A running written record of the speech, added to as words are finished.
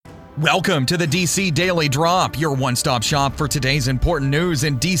Welcome to the DC Daily Drop, your one-stop shop for today's important news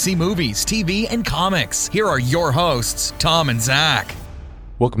in DC movies, TV, and comics. Here are your hosts, Tom and Zach.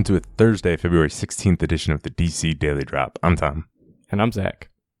 Welcome to a Thursday, February 16th edition of the DC Daily Drop. I'm Tom. And I'm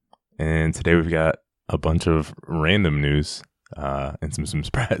Zach. And today we've got a bunch of random news and some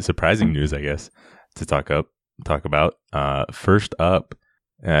surprising news, I guess, to talk about. First up,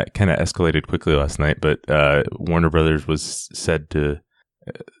 kind of escalated quickly last night, but Warner Brothers was said to...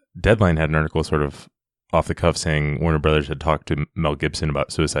 Deadline had an article sort of off the cuff saying Warner Brothers had talked to Mel Gibson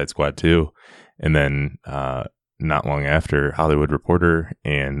about Suicide Squad 2. And then not long after, Hollywood Reporter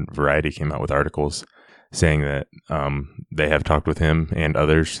and Variety came out with articles saying that they have talked with him and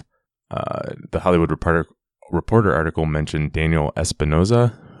others. The Hollywood Reporter article mentioned Daniel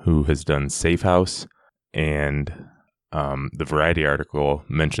Espinosa, who has done Safe House. And the Variety article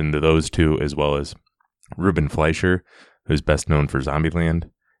mentioned those two, as well as Ruben Fleischer, who's best known for Zombieland,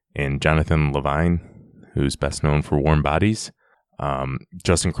 and Jonathan Levine, who's best known for Warm Bodies.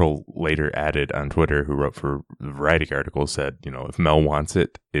 Justin Kroll later added on Twitter, who wrote for the Variety article, said, if Mel wants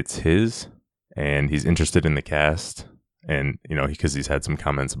it, it's his, and he's interested in the cast. And, because he's had some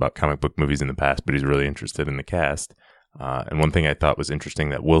comments about comic book movies in the past, but he's really interested in the cast. And one thing I thought was interesting,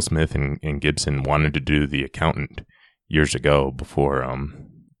 that Will Smith and Gibson wanted to do The Accountant years ago before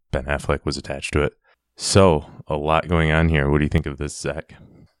Ben Affleck was attached to it. So, a lot going on here. What do you think of this, Zach?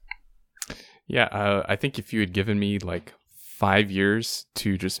 Yeah, I think if you had given me like 5 years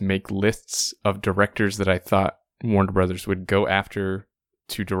to just make lists of directors that I thought Warner Brothers would go after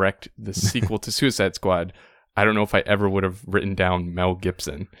to direct the sequel to Suicide Squad, I don't know if I ever would have written down Mel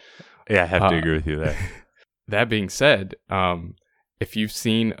Gibson. Yeah, I have to agree with you there. That being said, if you've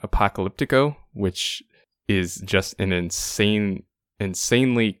seen Apocalyptico, which is just an insanely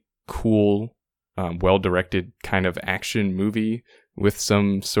cool, well-directed kind of action movie with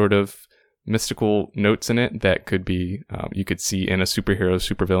some sort of mystical notes in it that could be you could see in a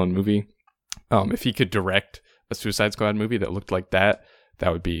supervillain movie. If he could direct a Suicide Squad movie that looked like that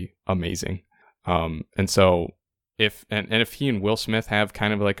would be amazing. And so if he and Will Smith have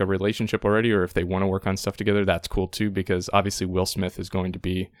kind of like a relationship already, or if they want to work on stuff together, that's cool too, because obviously Will Smith is going to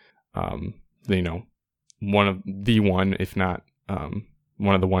be one, if not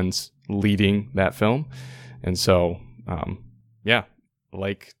one of the ones leading that film. And so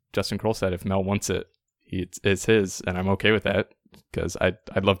like Justin Kroll said, if Mel wants it, it's his, and I'm okay with that, because I'd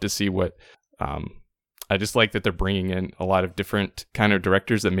love to see what I just like that they're bringing in a lot of different kind of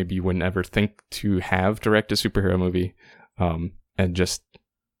directors that maybe you wouldn't ever think to have direct a superhero movie, and just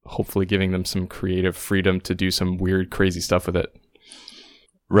hopefully giving them some creative freedom to do some weird, crazy stuff with it.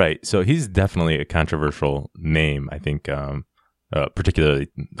 Right. So he's definitely a controversial name. I think, particularly,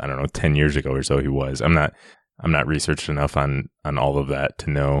 10 years ago or so he was. I'm not researched enough on all of that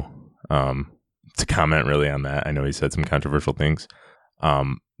to know, to comment really on that. I know he said some controversial things.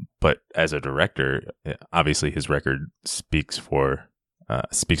 But as a director, obviously his record speaks for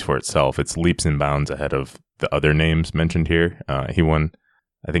itself. It's leaps and bounds ahead of the other names mentioned here. He won,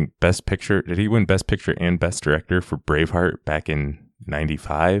 I think, Best Picture. Did he win Best Picture and Best Director for Braveheart back in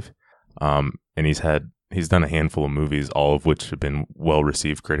 95? And he's done a handful of movies, all of which have been well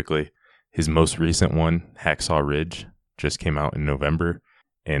received critically. His most recent one, Hacksaw Ridge, just came out in November,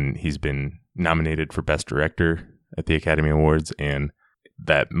 and he's been nominated for Best Director at the Academy Awards, and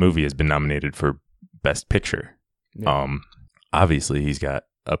that movie has been nominated for Best Picture. Yeah. Obviously, he's got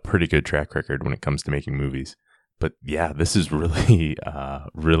a pretty good track record when it comes to making movies. But yeah, this is really,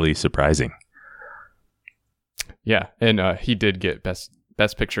 really surprising. Yeah, and he did get Best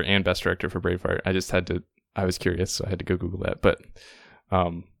Picture and Best Director for Braveheart. I was curious, so I had to go Google that. But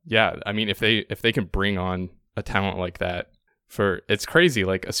yeah, I mean, if they can bring on a talent like that, it's crazy,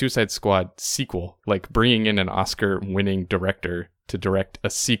 like a Suicide Squad sequel, like bringing in an Oscar-winning director to direct a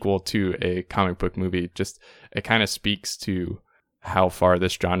sequel to a comic book movie, it kind of speaks to how far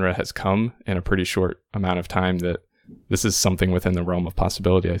this genre has come in a pretty short amount of time, that this is something within the realm of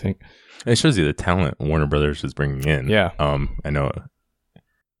possibility, I think. It shows you the talent Warner Brothers is bringing in. Yeah. I know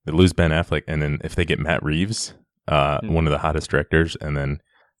they lose Ben Affleck, and then if they get Matt Reeves, one of the hottest directors, and then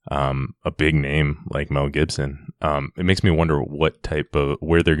a big name like Mel Gibson, it makes me wonder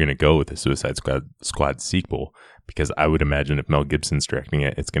where they're going to go with the Suicide Squad sequel, because I would imagine if Mel Gibson's directing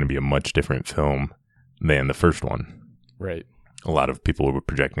it, it's going to be a much different film than the first one. Right. A lot of people were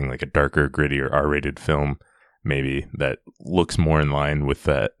projecting like a darker, grittier, R-rated film, maybe, that looks more in line with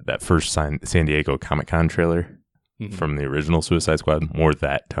that first San Diego Comic-Con trailer from the original Suicide Squad, more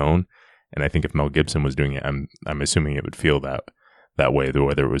that tone. And I think if Mel Gibson was doing it, I'm assuming it would feel that way,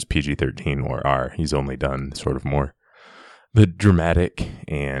 whether it was PG-13 or R. He's only done sort of more the dramatic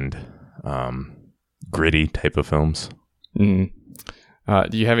and gritty type of films. Mm.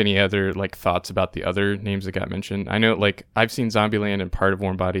 Do you have any other like thoughts about the other names that got mentioned? I know like I've seen Zombieland and Part of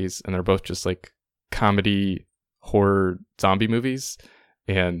Warm Bodies, and they're both just like comedy horror zombie movies.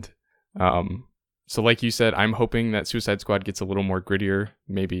 And so like you said, I'm hoping that Suicide Squad gets a little more grittier.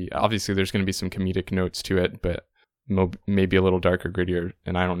 Maybe obviously there's going to be some comedic notes to it, but maybe a little darker, grittier.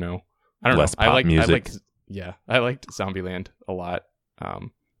 And I don't know. Less pop music. I liked Zombieland a lot.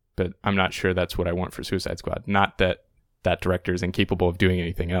 But I'm not sure that's what I want for Suicide Squad. Not that director is incapable of doing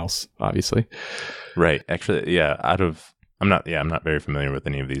anything else, obviously. Right. Actually, yeah. I'm not very familiar with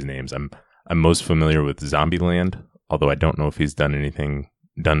any of these names. I'm most familiar with Zombieland, although I don't know if he's done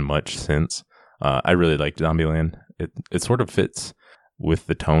much since. I really liked Zombieland. It sort of fits with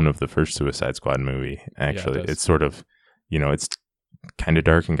the tone of the first Suicide Squad movie. Actually, it's sort of, it's kind of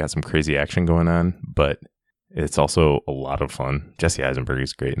dark and got some crazy action going on, but it's also a lot of fun. Jesse Eisenberg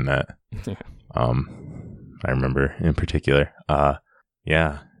is great in that. I remember in particular.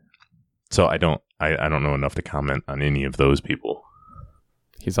 Yeah. So I don't know enough to comment on any of those people.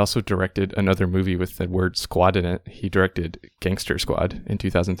 He's also directed another movie with the word squad in it. He directed Gangster Squad in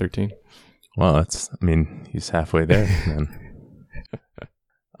 2013. Well, he's halfway there, man.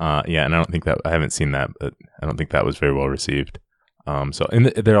 Yeah, and I haven't seen that, but I don't think that was very well received. So, and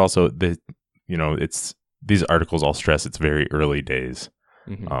they're also, it's, these articles all stress it's very early days.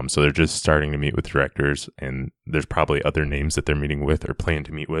 Mm-hmm. So they're just starting to meet with directors, and there's probably other names that they're meeting with or plan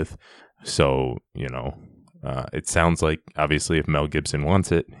to meet with. So, it sounds like obviously if Mel Gibson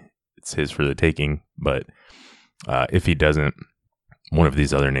wants it, it's his for the taking. But if he doesn't, one of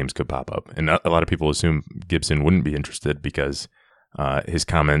these other names could pop up. And a lot of people assume Gibson wouldn't be interested because his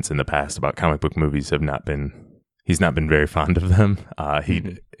comments in the past about comic book movies he's not been very fond of them.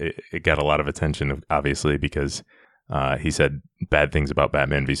 It got a lot of attention, obviously, because he said bad things about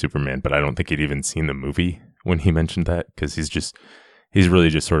Batman v Superman, but I don't think he'd even seen the movie when he mentioned that, because he's really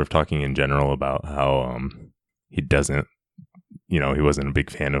just sort of talking in general about how he doesn't, he wasn't a big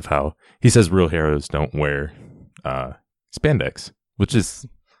fan of how he says real heroes don't wear spandex, which is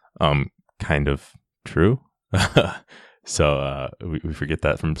kind of true. So we forget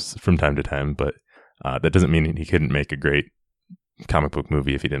that from time to time, but that doesn't mean he couldn't make a great comic book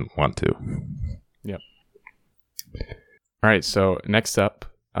movie if he didn't want to. Yep. All right, so next up,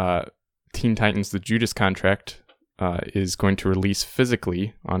 Teen Titans: The Judas Contract is going to release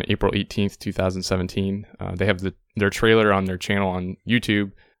physically on April 18th, 2017. They have their trailer on their channel on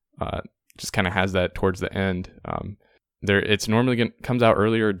YouTube. Just kind of has that towards the end. It's normally comes out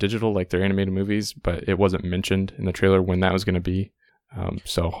earlier digital, like their animated movies, but it wasn't mentioned in the trailer when that was going to be.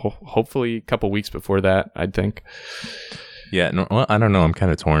 So hopefully a couple weeks before that, I'd think. Yeah, no, well, I don't know. I'm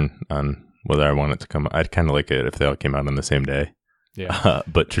kind of torn on whether I want it to come. I'd kind of like it if they all came out on the same day. Yeah.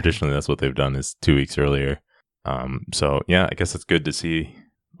 But traditionally, that's what they've done, is 2 weeks earlier. So yeah, I guess it's good to see.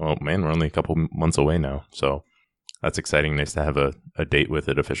 Well, man, we're only a couple months away now, so that's exciting. Nice to have a date with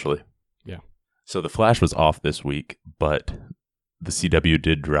it officially. Yeah. So The Flash was off this week, but the CW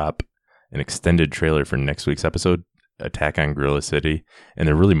did drop an extended trailer for next week's episode, Attack on Gorilla City, and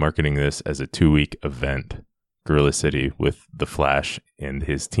they're really marketing this as a 2-week event, Gorilla City, with the Flash and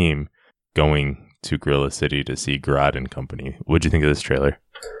his team going to Gorilla City to see Grodd and company. What'd you think of this trailer?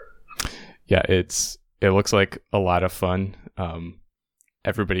 Yeah, it looks like a lot of fun.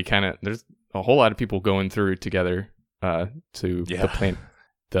 Everybody there's a whole lot of people going through together to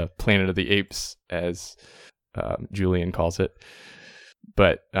the Planet of the Apes, as Julian calls it.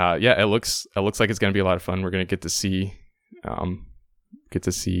 But it looks like it's going to be a lot of fun. We're going to get to see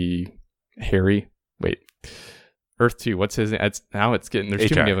Harry. Wait, Earth 2. What's his name? It's getting, there's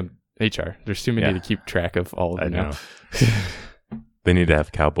too many of them. HR. There's too many to keep track of all of them now. They need to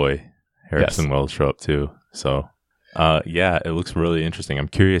have Cowboy Harrison Wells show up too. So, it looks really interesting. I'm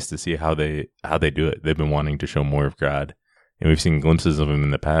curious to see how they do it. They've been wanting to show more of Grodd, and we've seen glimpses of him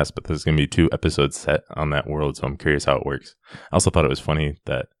in the past, but there's going to be 2 episodes set on that world, so I'm curious how it works. I also thought it was funny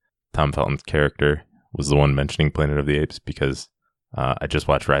that Tom Felton's character was the one mentioning Planet of the Apes, because I just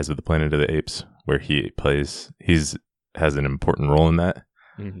watched Rise of the Planet of the Apes, where he has an important role in that.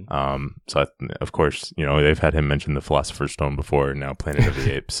 Mm-hmm. So of course, they've had him mention the Philosopher's Stone before, and now Planet of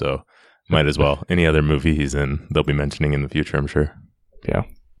the Apes, so might as well. Any other movie he's in, they'll be mentioning in the future, I'm sure. Yeah.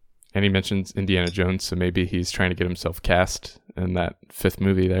 And he mentions Indiana Jones, so maybe he's trying to get himself cast in that 5th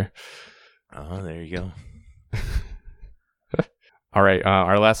movie there. Oh, there you go. All right,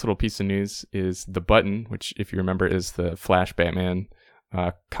 our last little piece of news is The Button, which, if you remember, is the Flash Batman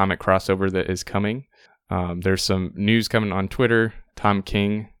comic crossover that is coming. There's some news coming on Twitter. Tom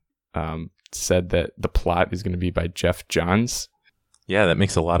King said that the plot is going to be by Jeff Johns. Yeah, that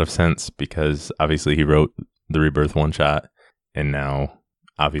makes a lot of sense because obviously he wrote the Rebirth one-shot, and now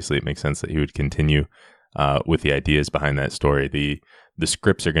obviously it makes sense that he would continue with the ideas behind that story. The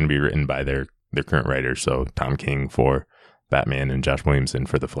scripts are going to be written by their current writers, so Tom King for Batman and Josh Williamson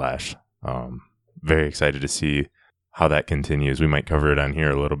for The Flash. Very excited to see how that continues. We might cover it on here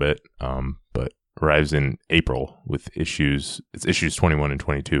a little bit, but arrives in April with issues 21 and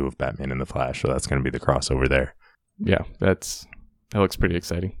 22 of Batman and The Flash, so that's going to be the crossover there. Yeah, that looks pretty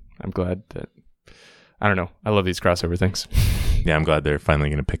exciting. I'm glad that, I don't know, I love these crossover things. Yeah, I'm glad they're finally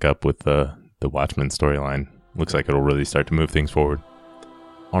going to pick up with the Watchmen storyline. Looks like it'll really start to move things forward.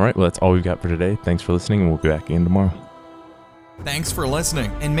 All right, well, that's all we've got for today. Thanks for listening, and we'll be back again tomorrow. Thanks for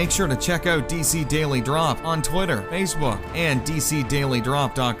listening, and make sure to check out DC Daily Drop on Twitter, Facebook, and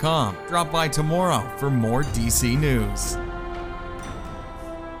DCDailyDrop.com. Drop by tomorrow for more DC news.